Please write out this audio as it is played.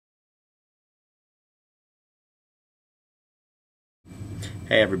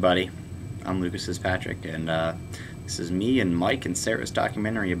Hey everybody, I'm Lucas Fitzpatrick, and this is me and Mike and Sarah's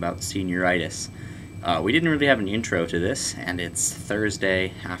documentary about senioritis. We didn't really have an intro to this, and it's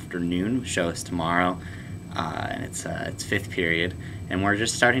Thursday afternoon. Show us tomorrow, and it's fifth period, and we're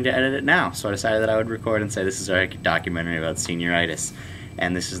just starting to edit it now. So I decided that I would record and say this is our documentary about senioritis,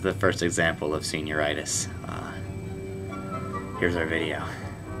 and this is the first example of senioritis. Here's our video.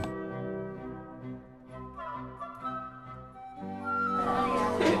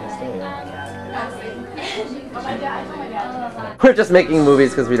 We're just making movies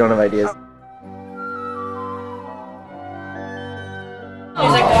because we don't have ideas.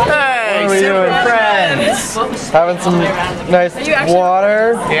 Hey, super friends! Having some nice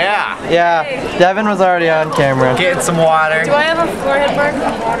water. Yeah. Devin was already on camera. Getting some water. Do I have a forehead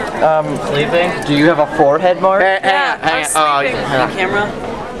mark? Sleeping? Do you have a forehead mark? I'm sleeping. Camera?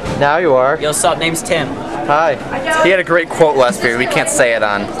 Now you are. Yo, what's up? Name's Tim. Hi. He had a great quote last period. We can't say it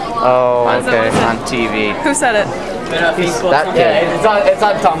on Okay. on TV. Who said it? That Yeah, it's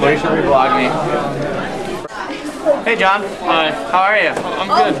on Tumblr. You should reblog me. Hey, John. Hi. How are you?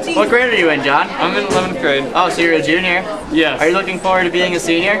 I'm good. What grade are you in, John? I'm in 11th grade. Oh, so you're a junior? Yes. Are you looking forward to being a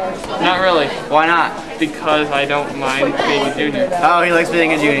senior? Not really, Why not? because I don't mind being a junior. Oh, he likes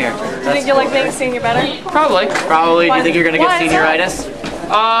being a junior. Do you think you like being a senior better? Probably. Probably. Do you think you're gonna get Why is that? senioritis?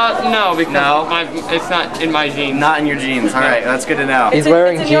 No, because No. it's not in my genes. Not in your jeans. All right, that's good to know. He's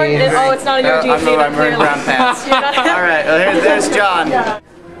wearing it's in your, jeans. oh, it's not in your jeans. I'm wearing brown pants. All right, well, there's John.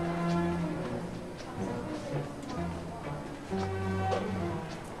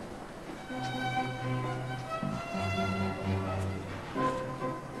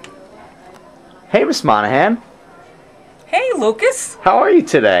 Hey, Miss Monahan. Hey, Lucas. How are you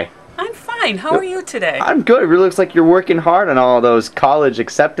today? I'm fine. How are you today? I'm good. It really looks like you're working hard on all those college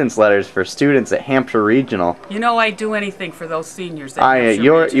acceptance letters for students at Hampshire Regional. You know I'd do anything for those seniors. At Hampshire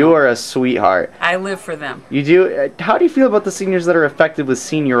You Regional. are a sweetheart. I live for them. You do. How do you feel about the seniors that are affected with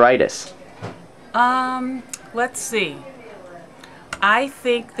senioritis? Let's see. I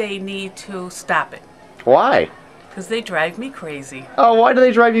think they need to stop it Why? because they drive me crazy. Oh, why do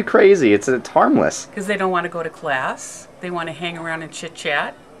they drive you crazy? It's harmless. Because they don't want to go to class. They want to hang around and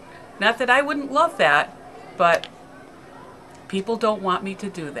chit-chat. Not that I wouldn't love that, but people don't want me to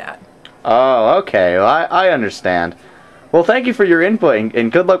do that. Oh, okay. Well, I understand. Well, thank you for your input, and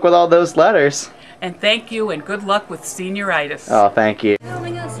good luck with all those letters. And thank you, and good luck with senioritis. Oh, thank you.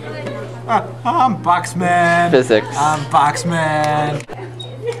 I'm Boxman. Physics. I'm Boxman.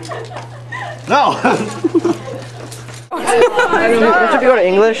 No. Should we go to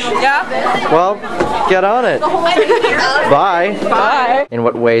English? Yeah. Well, get on it. Bye. Bye. In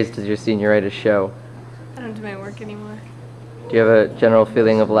what ways does your senioritis show? I don't do my work anymore. Do you have a general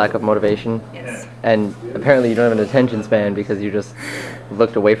feeling of lack of motivation? Yes. And apparently you don't have an attention span because you just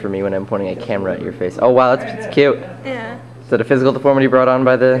looked away from me when I'm pointing a camera at your face. Oh wow, that's cute. Yeah. Is that a physical deformity brought on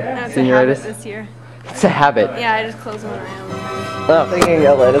by the No, it's a habit senioritis? this year. It's a habit. Yeah, I just close one eye all the time. Oh, thinking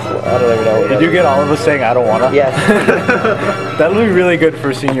elatus. I don't even know. Did you get all of us saying I don't wanna? Yes. That'll be really good for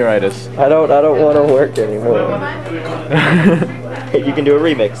senioritis. I don't want to work anymore. You can do a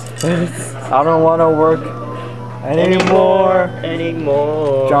remix. I don't wanna work anymore.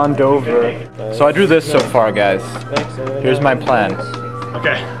 John Dover. So I drew this so far, guys. Here's my plan.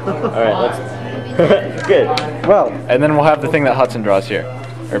 Okay. Alright, let's... Good. Well, And then we'll have the thing that Hudson draws here,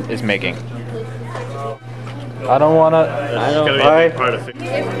 or is making. I don't wanna. alright.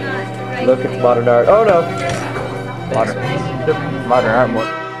 Look at modern art. Oh no! Modern art more.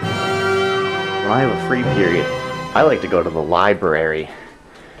 When I have a free period, I like to go to the library.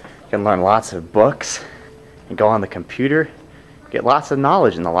 You can learn lots of books, and go on the computer, get lots of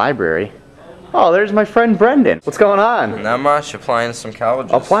knowledge in the library. Oh, there's my friend Brendan. What's going on? Not much. Applying to some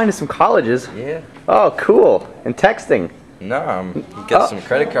colleges. Applying to some colleges? Yeah. Oh, cool. And texting? No, I'm get some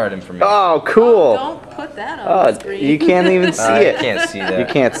credit card information. Oh, cool. Don't put that on the screen. You can't even see I it. can't see that. You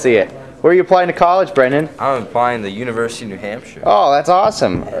can't see it. Where are you applying to college, Brendan? I'm applying to the University of New Hampshire. Oh, that's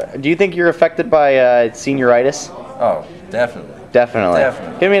awesome. Do you think you're affected by senioritis? Oh, definitely. Definitely.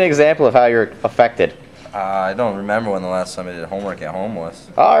 Definitely. Give me an example of how you're affected. I don't remember when the last time I did homework at home was.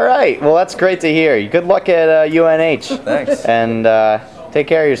 All right. Well, that's great to hear. Good luck at UNH. Thanks. And take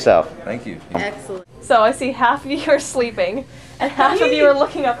care of yourself. Thank you. Excellent. So I see half of you are sleeping, and half of you are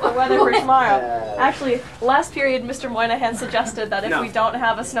looking up the weather for tomorrow. Actually, last period, Mr. Moynihan suggested that if we don't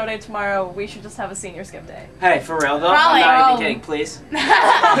have a snow day tomorrow, we should just have a senior skip day. Hey, for real though? Probably. I'm not even kidding, please.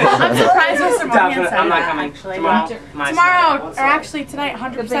 I'm surprised Mr. Moynihan said I'm not that, coming. actually. Tomorrow, Tomorrow, or actually tonight,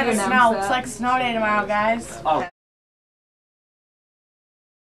 100% Good of thing you snow. announced It's that. like snow day tomorrow, guys. Oh.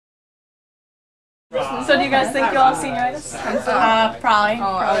 So do you guys think you'll have senioritis? Probably.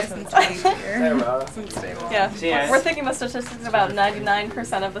 Probably since we Yeah. We're thinking the statistics about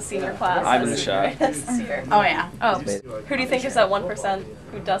 99% of the senior class I'm in has the shot. senioritis this year. Oh yeah. Oh. Who do you think is that 1%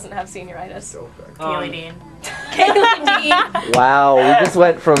 who doesn't have senioritis? Kaylee Dean. Wow, we just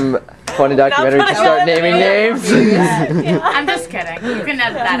went from funny documentary to start naming names. I'm just kidding. You can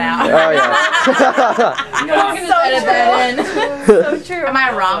edit that out. Oh yeah. No, I'm gonna edit that in. So true. Am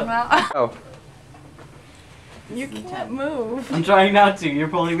I wrong though? Oh. You can't move. I'm trying not to. You're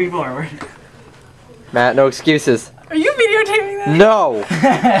pulling me forward. Matt, no excuses. Are you videotaping that? No.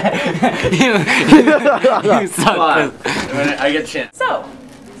 You suck. I get chance. So,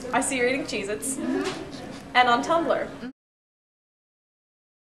 I see you're eating Cheez-Its. And on Tumblr.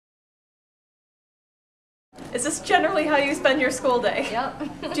 Is this generally how you spend your school day?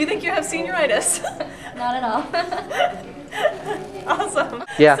 Yep. Do you think you have senioritis? Not at all. Awesome.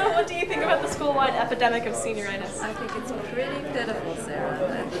 Yeah. So what do you think about the school-wide epidemic of senioritis? I think it's pretty pitiful, Sarah.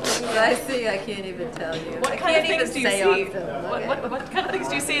 The things I see, I can't even tell you. What kind of things do you see? What kind of things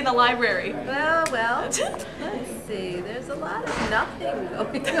do you see in the library? Well, let's see. There's a lot of nothing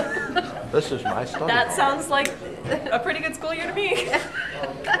going on. This is my study. That sounds like a pretty good school year to me. A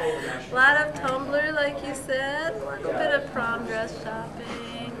lot of Tumblr, like you said. A little bit of prom dress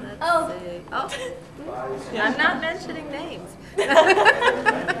shopping. Let's see. Oh, I'm not mentioning names.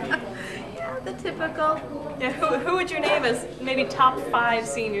 Yeah, the typical. Yeah, who would you name as maybe top 5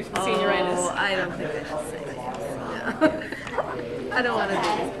 seniors with senioritis? Oh, I don't think I should say names. No. I don't want to do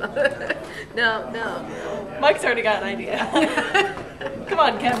this. No. Mike's already got an idea. Come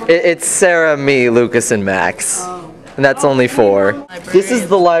on, Cameron. It's Sarah, me, Lucas, and Max. And that's only 4. This is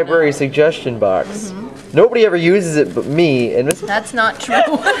the library suggestion box. Nobody ever uses it but me, and That's not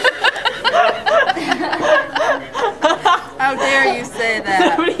true. How dare you say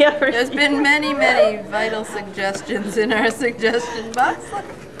that? There's been many, many vital suggestions in our suggestion box.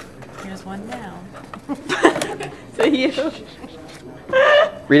 Here's one now. So you.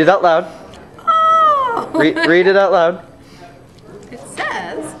 read it out loud. Oh! Read it out loud. It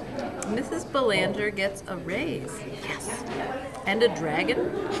says, Mrs. Belanger gets a raise. Yes. And a dragon?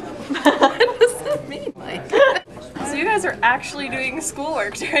 What does that mean, Mike? So you guys are actually doing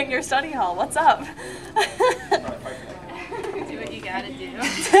schoolwork during your study hall. What's up? Do what you gotta do.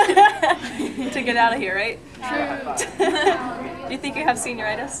 To get out of here, right? True. Do you think you have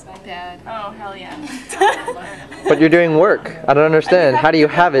senioritis? Dad. Oh, hell yeah. But you're doing work. I don't understand. How do you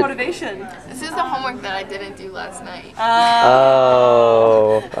have it? Motivation. This is the homework that I didn't do last night.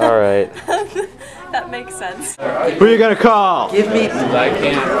 Oh, all right. That makes sense. Who are you gonna call? Give me. I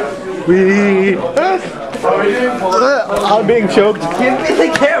can't. I'm being choked. Give me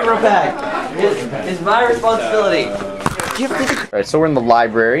the camera back. It's my responsibility. Alright, so we're in the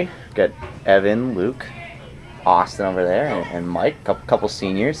library. Got Evan, Luke, Austin over there, and Mike, couple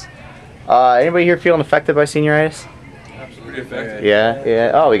seniors. Anybody here feeling affected by senioritis? Absolutely affected.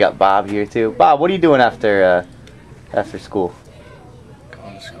 Yeah. Oh, we got Bob here too. Bob, what are you doing after school?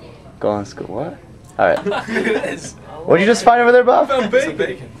 Going to school. Going to school. What? All right. What did you just find over there, Bob? I found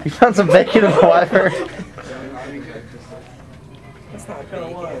bacon. You found some bacon in the library. That's not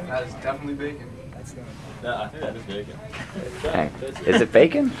gonna lie. That is definitely bacon. That's not. No, I think that is bacon. Dang. Is it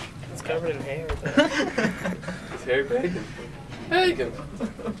bacon? It's covered in hair. It's hair bacon. Bacon.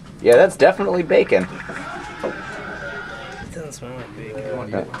 Yeah, that's definitely bacon. It doesn't smell like bacon. It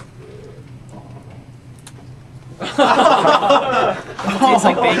tastes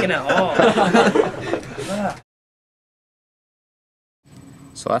like bacon at all.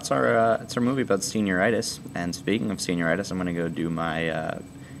 So that's our movie about senioritis. And speaking of senioritis, I'm gonna go do my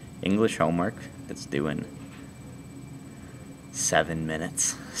English homework. It's due in 7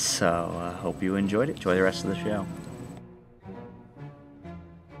 minutes. So hope you enjoyed it. Enjoy the rest of the show.